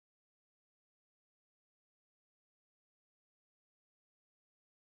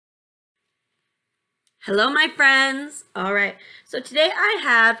Hello, my friends. All right, so today I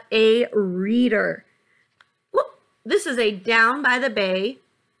have a reader. Whoop. This is a Down by the Bay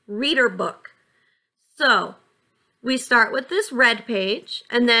reader book. So we start with this red page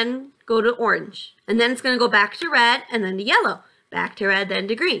and then go to orange. And then it's going to go back to red and then to yellow. Back to red, then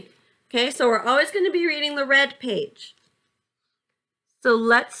to green. Okay, so we're always going to be reading the red page. So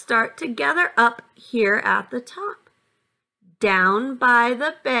let's start together up here at the top. Down by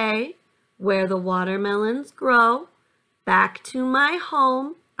the bay, where the watermelons grow, back to my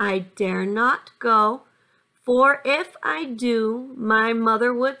home I dare not go, for if I do, my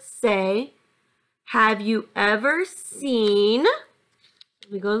mother would say, have you ever seen,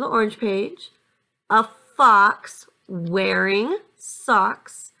 we go to the orange page, a fox wearing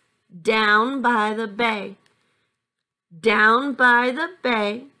socks down by the bay? Down by the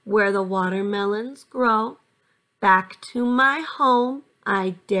bay, where the watermelons grow, back to my home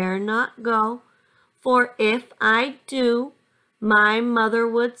I dare not go, for if I do, my mother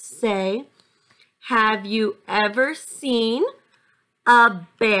would say, have you ever seen a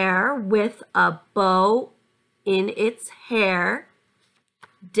bear with a bow in its hair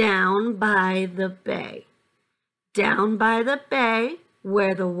down by the bay? Down by the bay,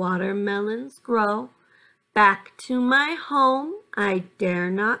 where the watermelons grow, back to my home I dare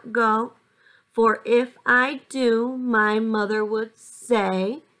not go, for if I do, my mother would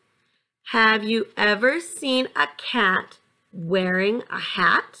say, have you ever seen a cat wearing a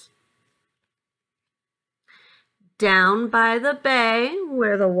hat? Down by the bay,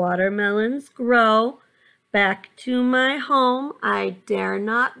 where the watermelons grow, back to my home I dare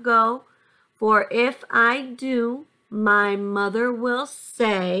not go, for if I do, my mother will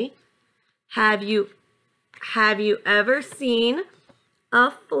say, have you ever seen a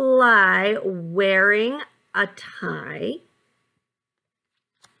fly wearing a tie?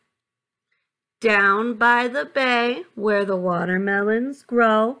 Down by the bay, where the watermelons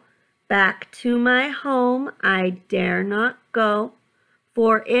grow, back to my home I dare not go,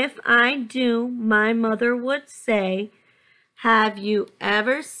 for if I do, my mother would say, have you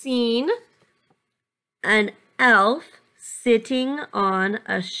ever seen an elf sitting on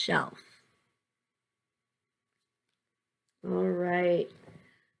a shelf? All right.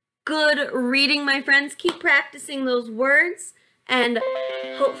 Good reading, my friends. Keep practicing those words, and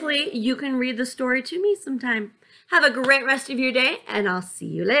hopefully you can read the story to me sometime. Have a great rest of your day, and I'll see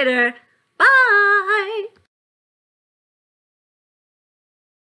you later. Bye!